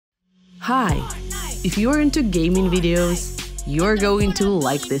Hi! If you're into gaming videos, you're going to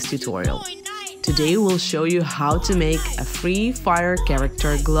like this tutorial. Today we'll show you how to make a free fire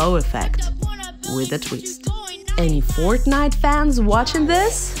character glow effect with a twist. Any Fortnite fans watching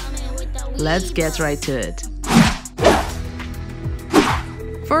this? Let's get right to it.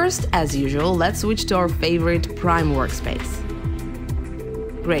 First, as usual, let's switch to our favorite Prime workspace.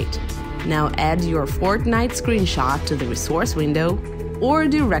 Great! Now add your Fortnite screenshot to the resource window or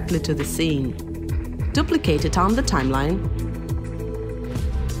directly to the scene. Duplicate it on the timeline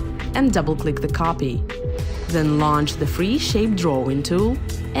and double-click the copy. Then launch the free shape drawing tool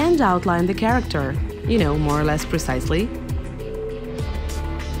and outline the character, more or less precisely.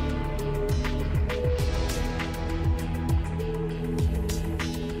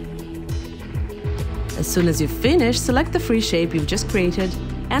 As soon as you finish, select the free shape you've just created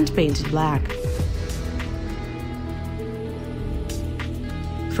and paint it black.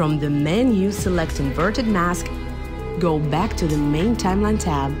 From the menu, select Inverted Mask, go back to the main timeline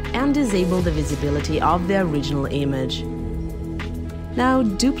tab and disable the visibility of the original image. Now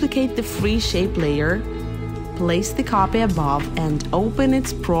duplicate the free shape layer, place the copy above and open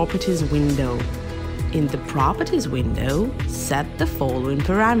its Properties window. In the Properties window, set the following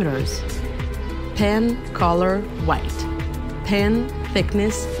parameters. Pen color white. Pen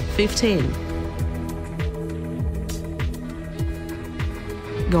thickness 15.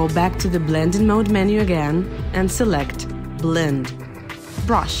 Go back to the blending mode menu again and select Blend.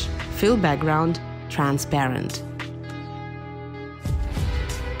 Brush, fill background, transparent.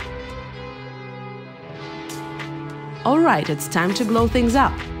 Alright, it's time to glow things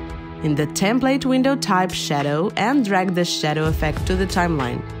up. In the template window, type Shadow and drag the shadow effect to the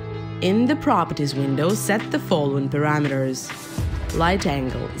timeline. In the Properties window, set the following parameters. Light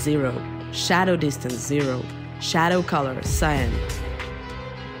angle 0, shadow distance 0, shadow color cyan,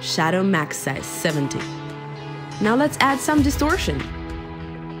 shadow max size 70. Now let's add some distortion.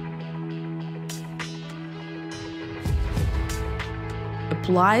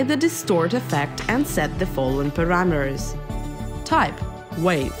 Apply the distort effect and set the following parameters. Type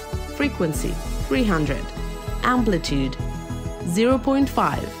wave, frequency 300, amplitude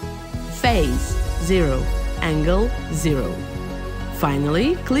 0.5, phase 0, angle 0.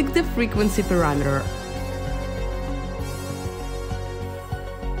 Finally, click the frequency parameter.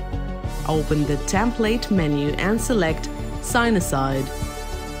 Open the template menu and select Sinusoid.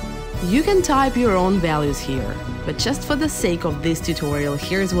 You can type your own values here, but just for the sake of this tutorial,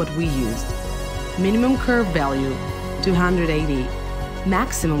 here's what we used. Minimum curve value 280,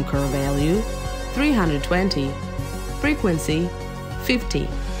 maximum curve value 320, frequency 50.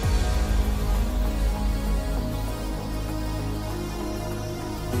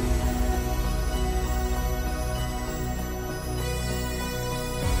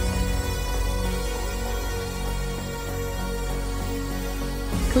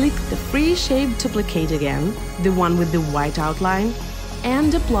 Click the free shape duplicate again, the one with the white outline,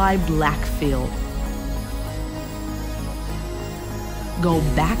 and apply black fill. Go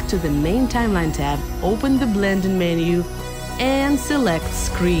back to the main timeline tab, open the blending menu, and select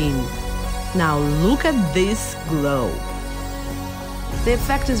Screen. Now look at this glow. The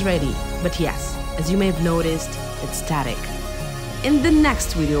effect is ready, but yes, as you may have noticed, it's static. In the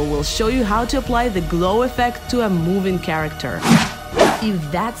next video, we'll show you how to apply the glow effect to a moving character.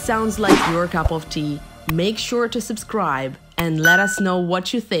 If that sounds like your cup of tea, make sure to subscribe and let us know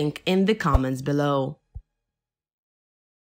what you think in the comments below.